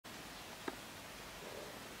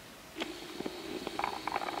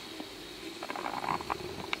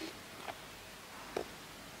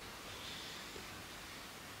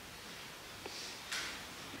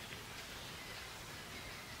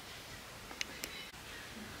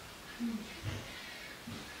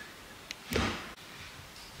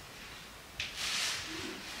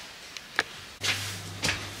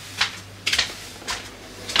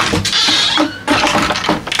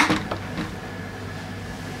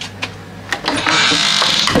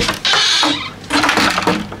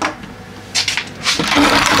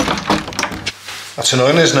That's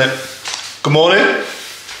annoying, isn't it? Good morning.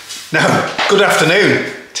 No, good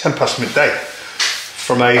afternoon. 10 past midday.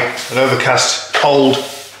 From an overcast, cold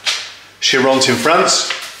Chironte in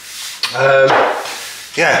France.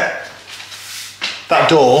 Yeah, that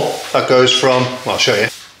door that goes from, well, I'll show you,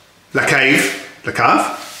 La Cave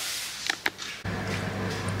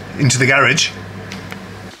into the garage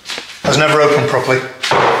has never opened properly.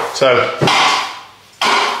 So,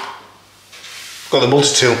 got the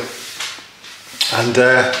multi-tool and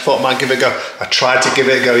thought I might give it a go. I tried to give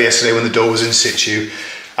it a go yesterday when the door was in situ.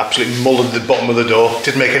 Absolutely mullered the bottom of the door.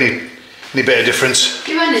 Didn't make any bit of difference.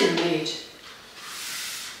 You weren't in the mood.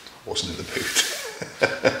 I wasn't in the mood.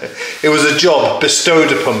 It was a job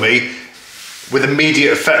bestowed upon me with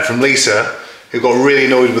immediate effect from Lisa, who got really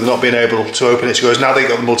annoyed with not being able to open it. She goes, now that you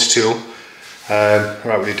got the multi-tool,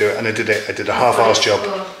 right, will you do it? And I did it. I did a half-arse job.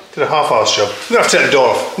 Did a half-arse job. I'm gonna have to take the door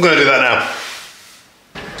off. I'm gonna do that now.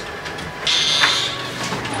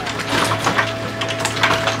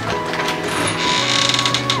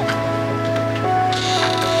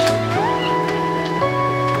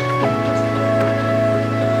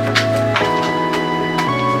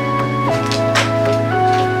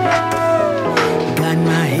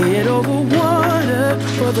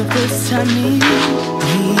 The first time in years,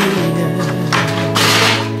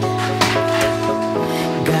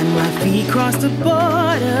 got my feet across the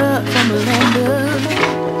border from a land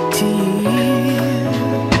of tears.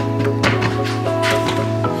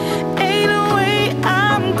 Ain't no way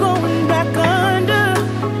I'm going back under.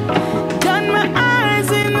 Got my eyes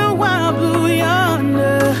in the wild blue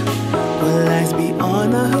yonder. Will lights be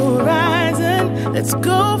on the horizon? Let's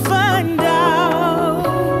go find out.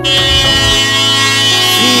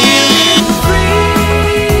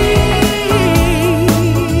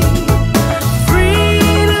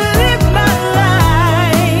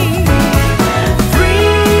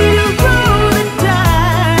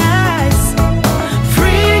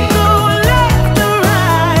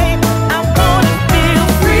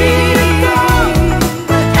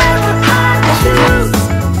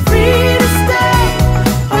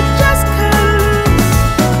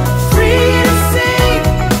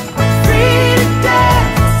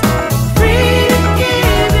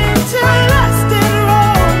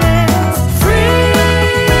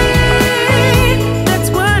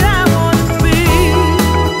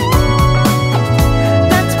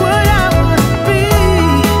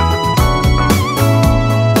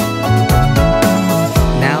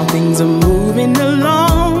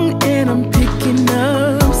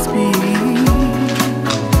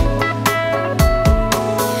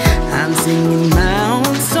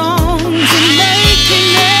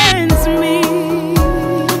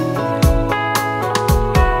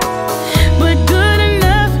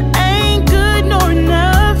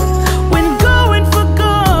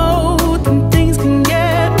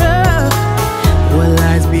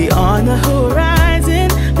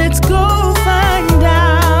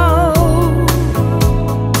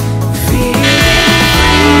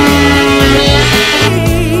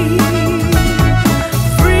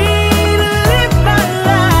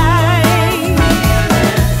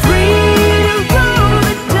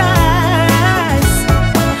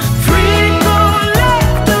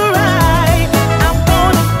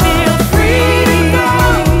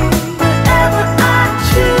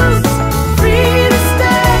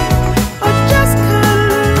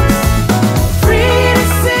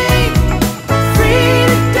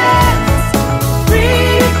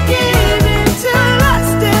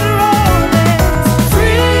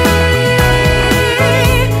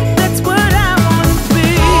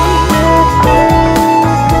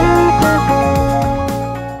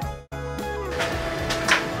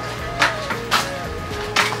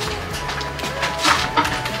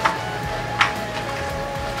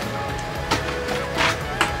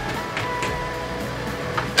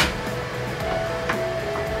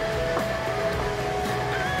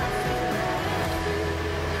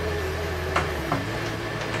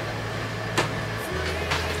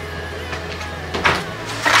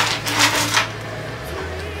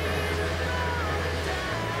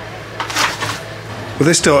 Well,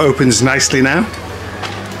 this door opens nicely now.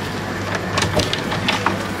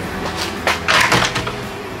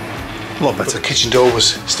 A lot better. The kitchen door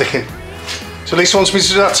was sticking. So Lisa wants me to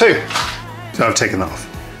do that too. So I've taken that off.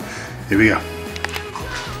 Here we go.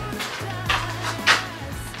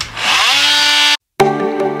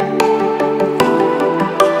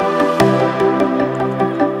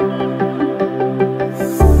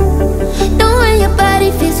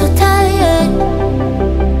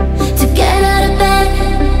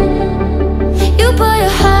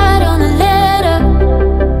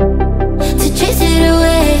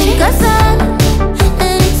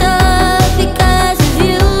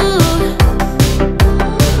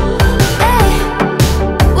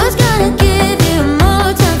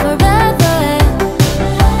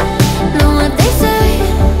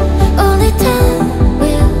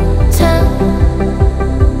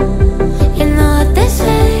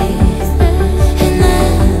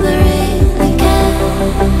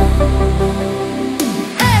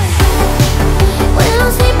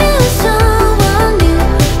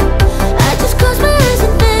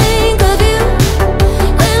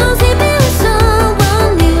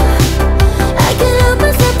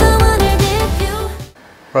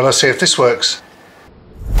 let's see if this works.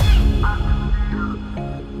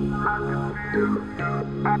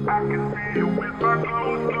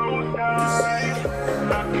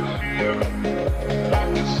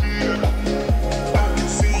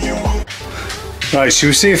 Right, shall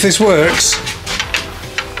we see if this works?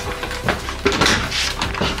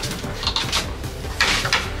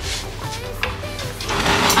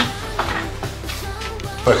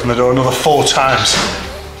 Working the door another 4 times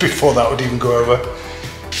before that would even go over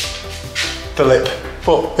the lip.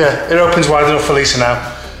 But yeah, it opens wide enough for Lisa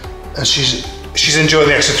now, and she's enjoying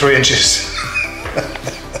the extra 3 inches.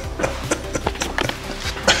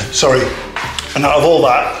 Sorry. And out of all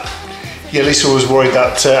that, yeah, Lisa was worried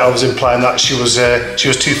that I was implying that she was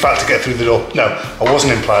too fat to get through the door. No, I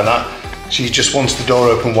wasn't implying that. She just wants the door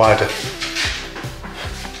open wider.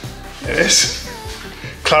 It is.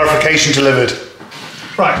 Clarification delivered.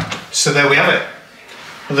 Right, so there we have it.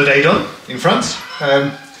 Another day done in France.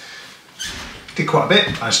 Did quite a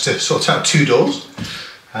bit. Managed to sort out 2 doors.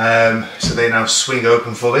 So they now swing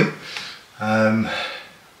open fully.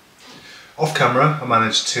 Off camera, I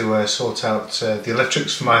managed to sort out the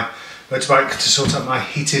electrics for my motorbike, to sort out my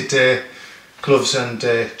heated gloves and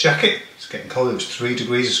jacket. It's getting cold, it was 3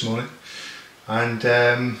 degrees this morning. And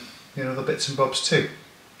you know, the bits and bobs too.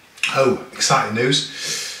 Oh, exciting news.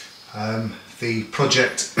 The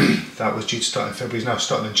project that was due to start in February is now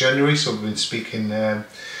starting in January, so we've been speaking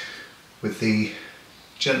with the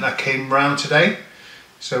gent that came round today.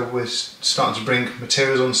 So we're starting to bring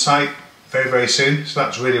materials on site very, very soon, so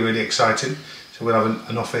that's really, really exciting. So we'll have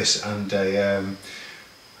an office and a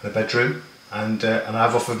bedroom, and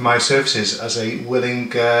I've offered my services as a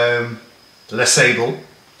willing, less able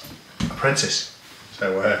apprentice.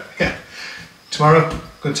 So yeah, tomorrow I'm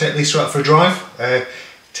going to take Lisa out for a drive,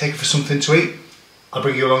 take her for something to eat. I'll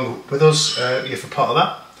bring you along with us here for part of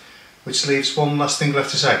that, which leaves one last thing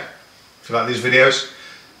left to say. If you like these videos,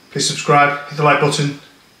 please subscribe, hit the like button,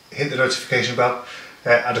 hit the notification bell,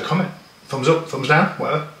 add a comment, thumbs up, thumbs down,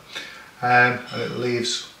 whatever. And it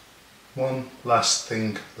leaves one last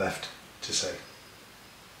thing left to say.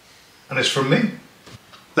 And it's from me.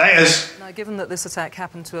 Laters. Now, given that this attack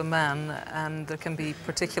happened to a man, and there can be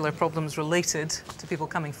particular problems related to people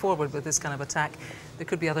coming forward with this kind of attack, there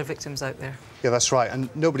could be other victims out there. Yeah, that's right, and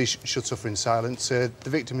nobody should suffer in silence. The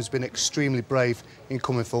victim has been extremely brave in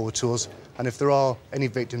coming forward to us, and if there are any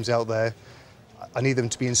victims out there, I need them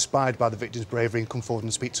to be inspired by the victim's bravery and come forward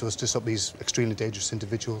and speak to us to stop these extremely dangerous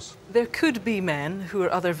individuals. There could be men who are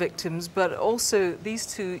other victims, but also these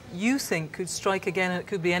two you think could strike again, and it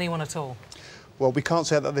could be anyone at all. Well, we can't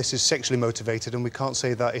say that this is sexually motivated, and we can't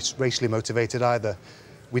say that it's racially motivated either.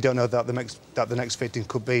 We don't know that the next victim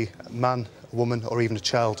could be a man, a woman, or even a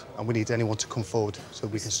child, and we need anyone to come forward so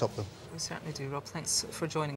we can stop them. We certainly do, Rob. Thanks for joining.